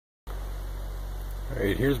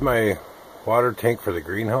Alright, here's my water tank for the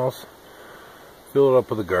greenhouse. Fill it up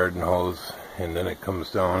with a garden hose, and then it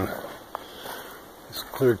comes down this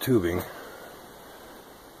clear tubing. It's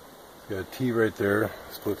got a T right there,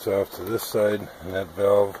 splits off to this side, and that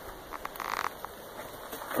valve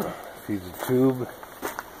feeds a tube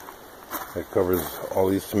that covers all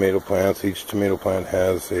these tomato plants. Each tomato plant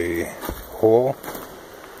has a hole,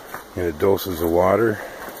 and it doses the water.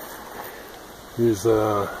 Here's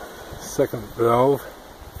a second valve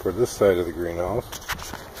for this side of the greenhouse.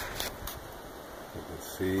 You can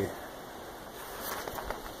see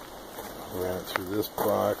ran it through this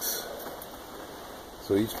box,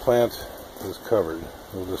 so each plant is covered.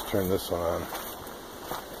 We'll just turn this one on.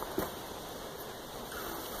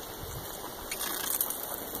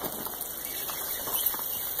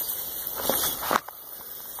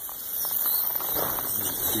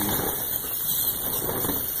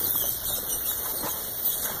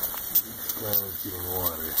 Now it's getting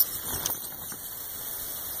water.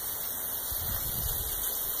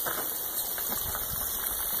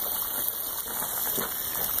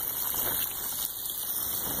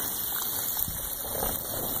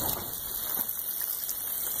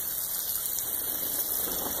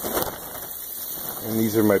 And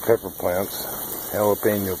these are my pepper plants,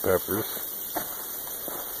 jalapeno peppers.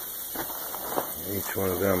 And each one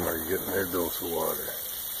of them are getting their dose of water.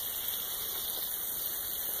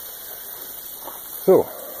 So,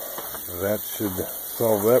 that should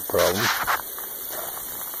solve that problem.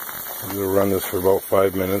 I'm going to run this for about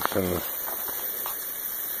 5 minutes, and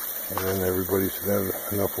then everybody should have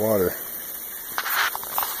enough water.